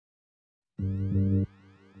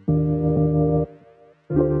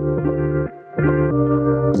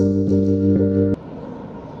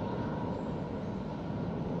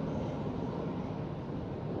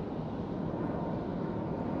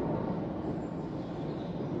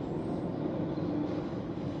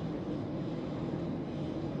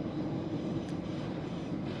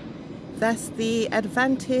That's the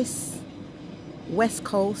Advantis West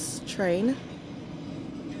Coast train.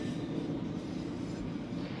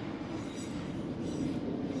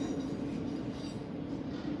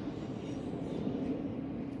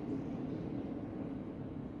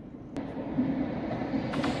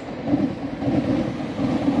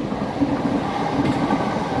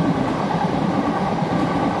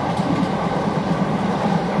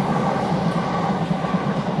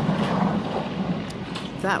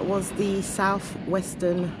 That was the South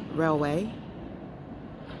Western Railway.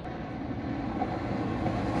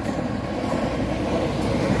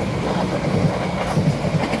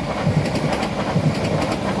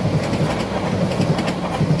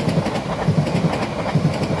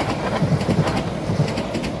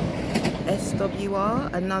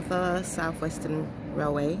 SWR, another South Western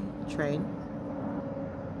Railway train.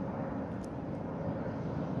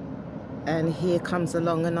 And here comes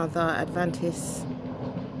along another Advantis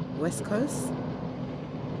West Coast.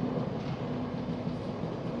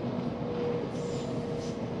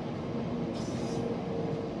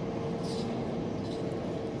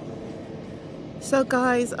 So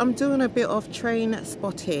guys, I'm doing a bit of train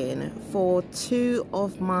spotting for two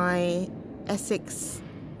of my Essex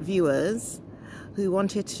viewers who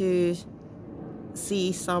wanted to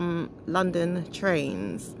see some London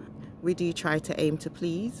trains. We do try to aim to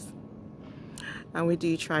please, and we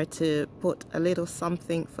do try to put a little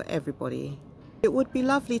something for everybody. It would be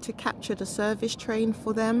lovely to capture the service train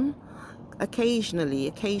for them. Occasionally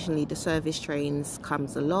the service trains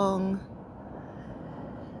comes along.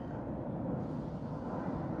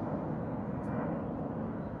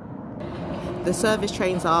 The service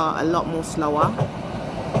trains are a lot more slower.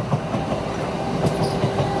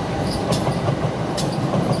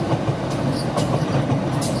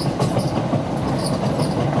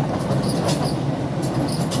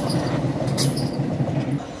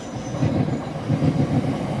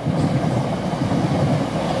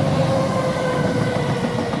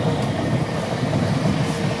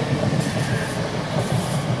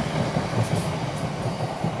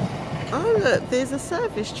 Oh look, there's a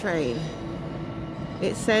service train.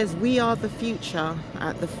 It says "We are the future"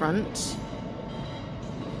 at the front.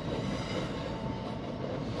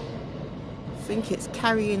 I think it's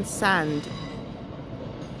carrying sand.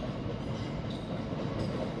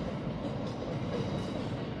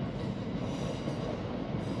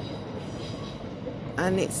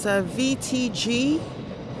 And it's a VTG.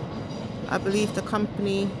 I believe the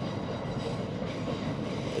company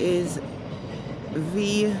is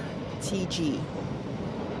VTG.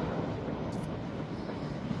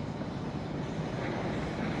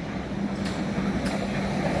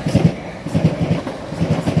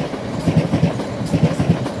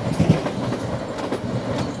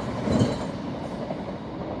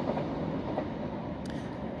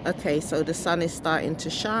 Okay, so the sun is starting to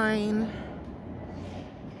shine.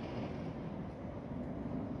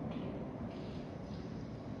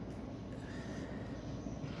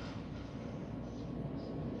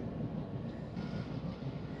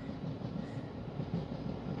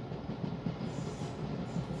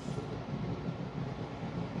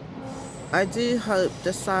 I do hope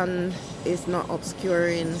the sun is not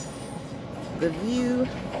obscuring the view.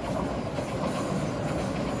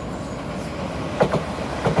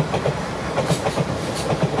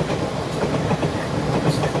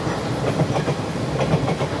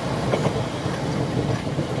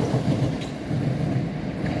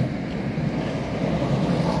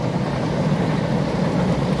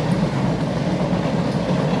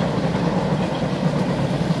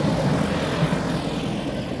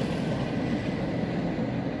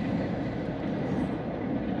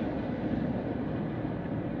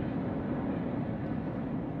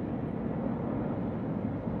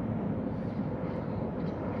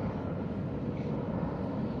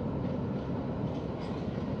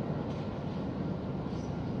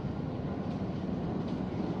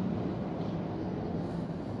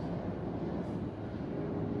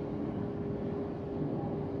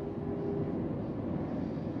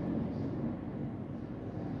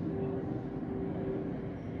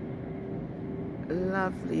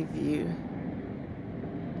 Lovely view.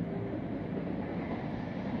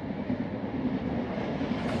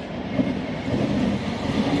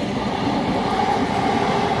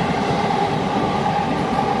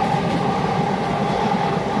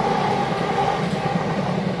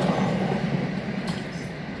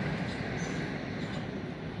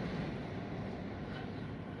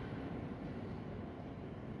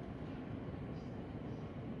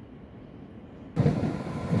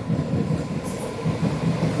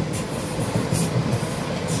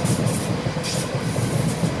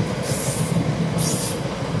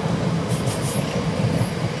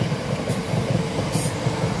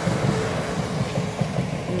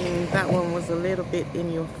 little bit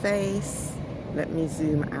in your face. Let me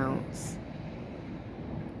zoom out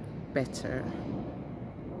better.